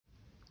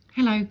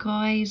Hello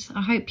guys,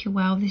 I hope you're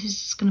well. This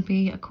is just going to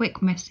be a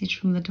quick message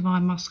from the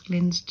Divine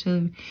Masculines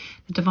to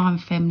the Divine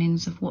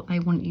Feminines of what they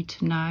want you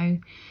to know.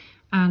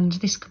 And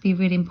this could be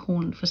really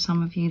important for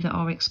some of you that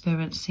are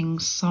experiencing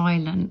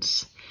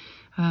silence.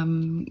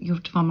 Your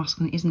Divine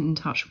Masculine isn't in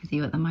touch with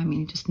you at the moment,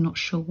 you're just not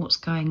sure what's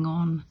going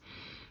on.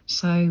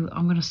 So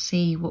I'm going to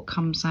see what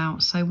comes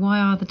out. So why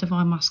are the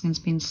Divine Masculines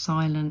being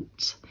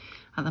silent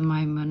at the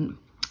moment?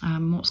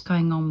 What's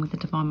going on with the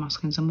Divine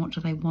Masculines and what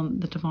do they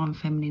want the Divine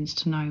Feminines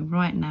to know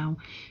right now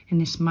in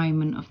this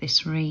moment of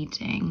this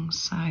reading?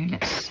 So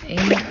let's see.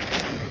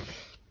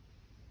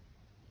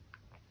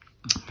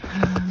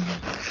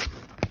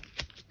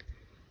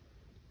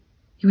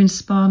 You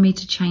inspire me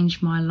to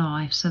change my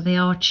life. So they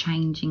are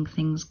changing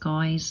things,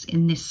 guys,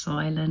 in this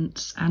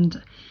silence.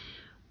 And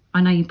I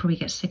know you probably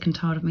get sick and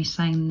tired of me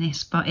saying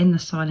this, but in the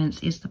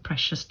silence is the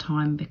precious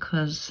time,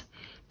 because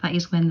that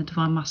is when the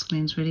Divine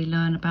Masculines really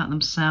learn about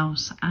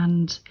themselves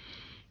and,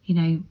 you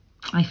know,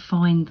 they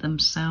find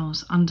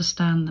themselves,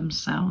 understand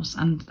themselves,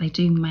 and they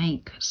do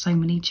make so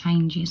many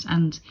changes.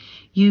 And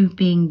you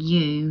being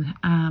you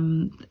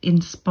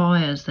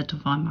inspires the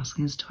Divine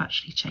Masculines to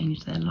actually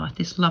change their life.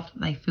 This love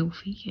that they feel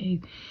for you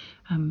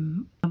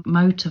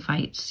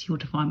motivates your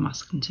Divine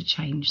Masculine to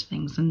change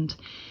things. And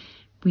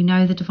we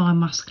know the Divine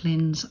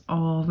Masculines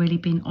are really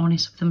being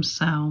honest with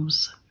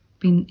themselves,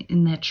 being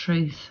in their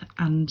truth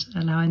and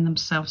allowing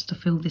themselves to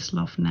feel this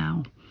love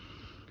now.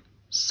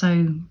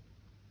 So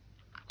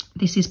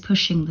this is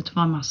pushing the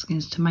Divine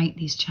Masculines to make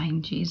these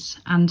changes,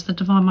 and the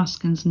Divine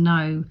Masculines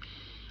know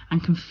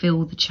and can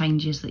feel the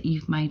changes that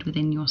you've made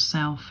within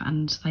yourself,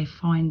 and they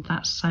find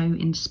that so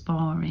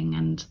inspiring,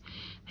 and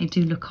they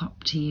do look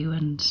up to you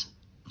and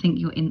think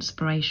you're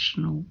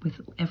inspirational with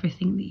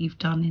everything that you've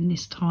done in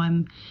this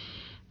time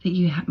that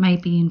you may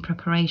be in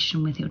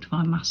preparation with your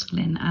Divine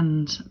Masculine.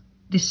 And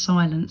this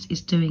silence is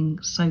doing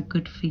so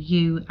good for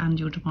you and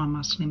your Divine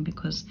Masculine,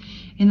 because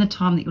in the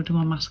time that your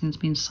Divine Masculine has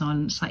been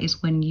silenced, that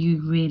is when you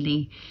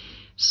really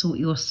sort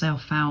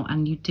yourself out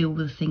and you deal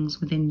with things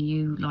within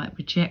you like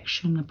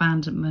rejection,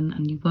 abandonment,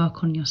 and you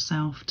work on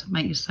yourself to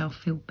make yourself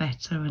feel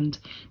better and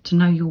to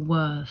know your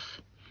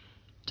worth,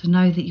 to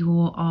know that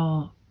you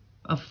are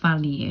of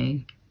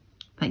value,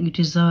 that you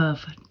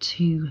deserve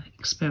to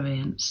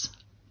experience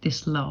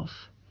this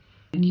love.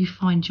 And you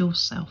find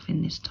yourself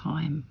in this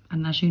time,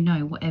 and as you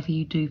know, whatever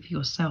you do for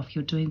yourself,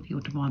 you're doing for your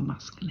Divine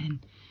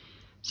Masculine.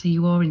 So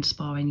you are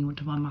inspiring your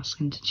Divine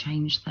Masculine to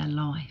change their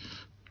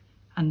life.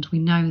 And we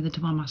know the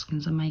Divine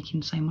Masculines are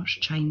making so much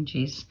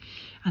changes,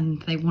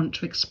 and they want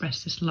to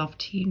express this love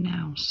to you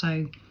now.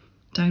 So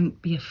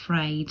don't be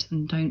afraid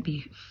and don't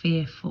be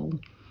fearful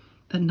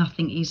that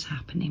nothing is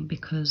happening,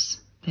 because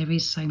there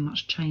is so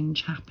much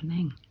change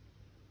happening.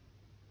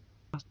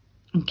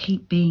 And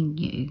keep being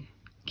you.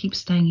 Keep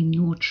staying in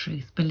your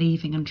truth,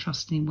 believing and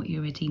trusting in what you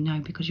already know,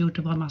 because your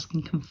Divine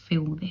Masculine can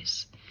feel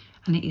this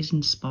and it is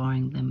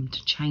inspiring them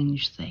to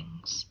change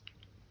things.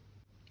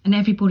 And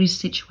everybody's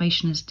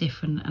situation is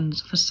different, and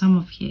for some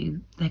of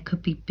you there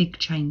could be big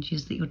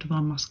changes that your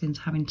Divine Masculine is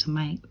having to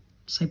make.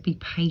 So be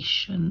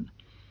patient.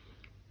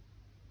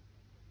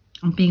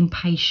 And being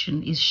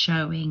patient is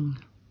showing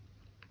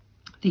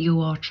that you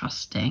are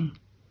trusting.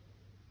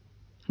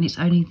 And it's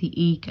only the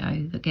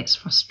ego that gets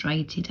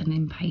frustrated and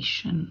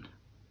impatient.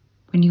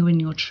 When you're in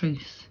your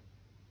truth,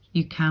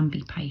 you can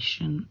be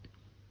patient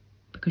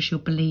because you're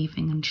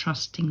believing and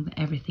trusting that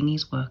everything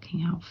is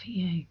working out for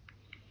you.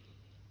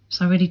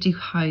 So I really do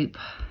hope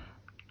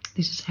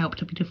this has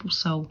helped a beautiful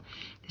soul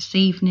this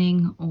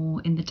evening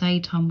or in the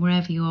daytime,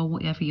 wherever you are,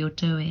 whatever you're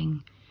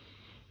doing,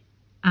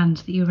 and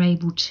that you're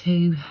able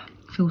to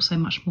feel so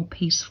much more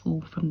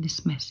peaceful from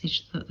this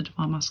message that the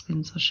Divine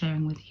Masculines are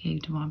sharing with you,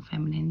 Divine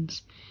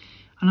Feminines.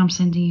 And I'm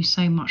sending you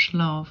so much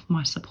love,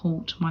 my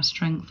support, my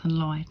strength and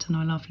light. And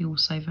I love you all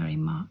so very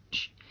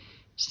much.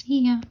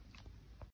 See ya.